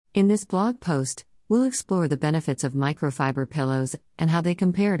In this blog post, we'll explore the benefits of microfiber pillows and how they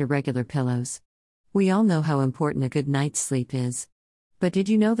compare to regular pillows. We all know how important a good night's sleep is. But did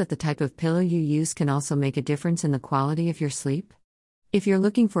you know that the type of pillow you use can also make a difference in the quality of your sleep? If you're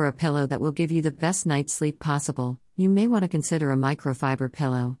looking for a pillow that will give you the best night's sleep possible, you may want to consider a microfiber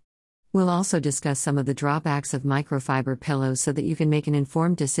pillow. We'll also discuss some of the drawbacks of microfiber pillows so that you can make an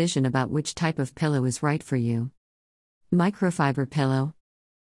informed decision about which type of pillow is right for you. Microfiber pillow.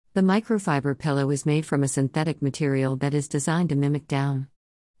 The microfiber pillow is made from a synthetic material that is designed to mimic down.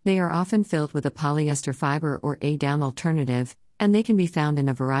 They are often filled with a polyester fiber or a down alternative, and they can be found in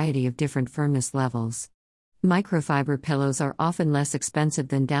a variety of different firmness levels. Microfiber pillows are often less expensive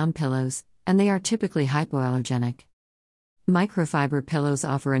than down pillows, and they are typically hypoallergenic. Microfiber pillows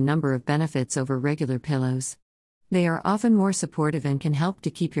offer a number of benefits over regular pillows. They are often more supportive and can help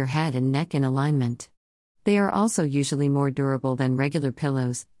to keep your head and neck in alignment. They are also usually more durable than regular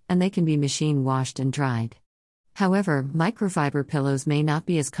pillows, and they can be machine washed and dried. However, microfiber pillows may not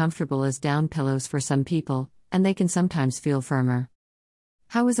be as comfortable as down pillows for some people, and they can sometimes feel firmer.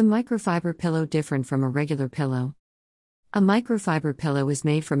 How is a microfiber pillow different from a regular pillow? A microfiber pillow is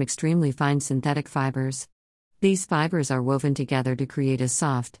made from extremely fine synthetic fibers. These fibers are woven together to create a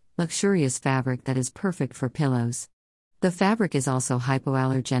soft, luxurious fabric that is perfect for pillows. The fabric is also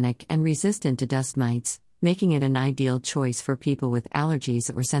hypoallergenic and resistant to dust mites, making it an ideal choice for people with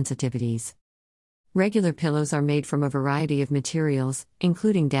allergies or sensitivities. Regular pillows are made from a variety of materials,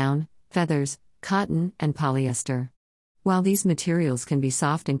 including down, feathers, cotton, and polyester. While these materials can be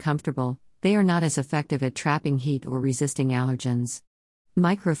soft and comfortable, they are not as effective at trapping heat or resisting allergens.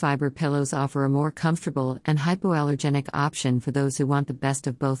 Microfiber pillows offer a more comfortable and hypoallergenic option for those who want the best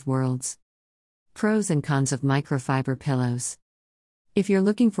of both worlds. Pros and cons of microfiber pillows. If you're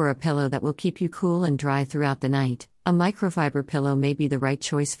looking for a pillow that will keep you cool and dry throughout the night, a microfiber pillow may be the right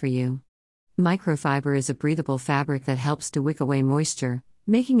choice for you. Microfiber is a breathable fabric that helps to wick away moisture,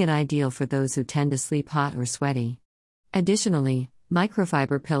 making it ideal for those who tend to sleep hot or sweaty. Additionally,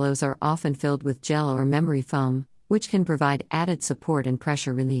 microfiber pillows are often filled with gel or memory foam, which can provide added support and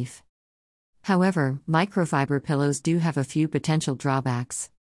pressure relief. However, microfiber pillows do have a few potential drawbacks.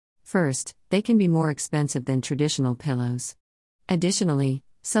 First, they can be more expensive than traditional pillows. Additionally,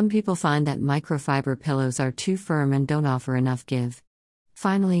 some people find that microfiber pillows are too firm and don't offer enough give.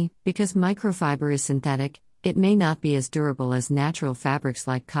 Finally, because microfiber is synthetic, it may not be as durable as natural fabrics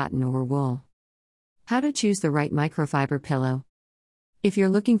like cotton or wool. How to choose the right microfiber pillow? If you're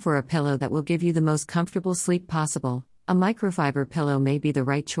looking for a pillow that will give you the most comfortable sleep possible, a microfiber pillow may be the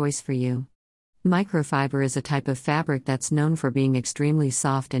right choice for you. Microfiber is a type of fabric that's known for being extremely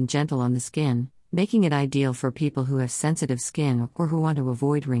soft and gentle on the skin, making it ideal for people who have sensitive skin or who want to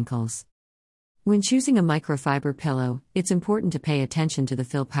avoid wrinkles. When choosing a microfiber pillow, it's important to pay attention to the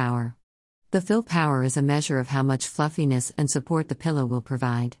fill power. The fill power is a measure of how much fluffiness and support the pillow will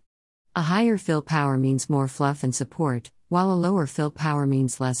provide. A higher fill power means more fluff and support, while a lower fill power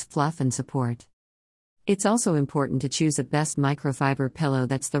means less fluff and support. It's also important to choose a best microfiber pillow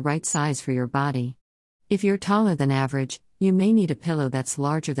that's the right size for your body. If you're taller than average, you may need a pillow that's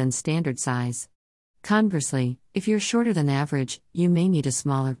larger than standard size. Conversely, if you're shorter than average, you may need a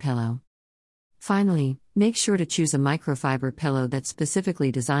smaller pillow. Finally, make sure to choose a microfiber pillow that's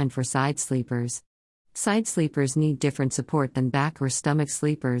specifically designed for side sleepers. Side sleepers need different support than back or stomach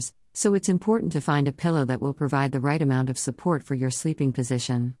sleepers, so it's important to find a pillow that will provide the right amount of support for your sleeping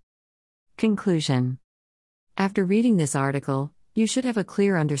position. Conclusion. After reading this article, you should have a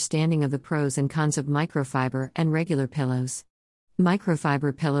clear understanding of the pros and cons of microfiber and regular pillows.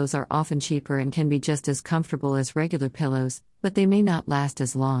 Microfiber pillows are often cheaper and can be just as comfortable as regular pillows, but they may not last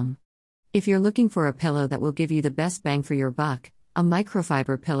as long. If you're looking for a pillow that will give you the best bang for your buck, a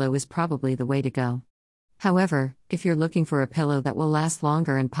microfiber pillow is probably the way to go. However, if you're looking for a pillow that will last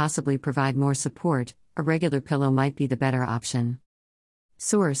longer and possibly provide more support, a regular pillow might be the better option.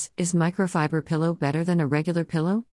 Source: Is microfiber pillow better than a regular pillow?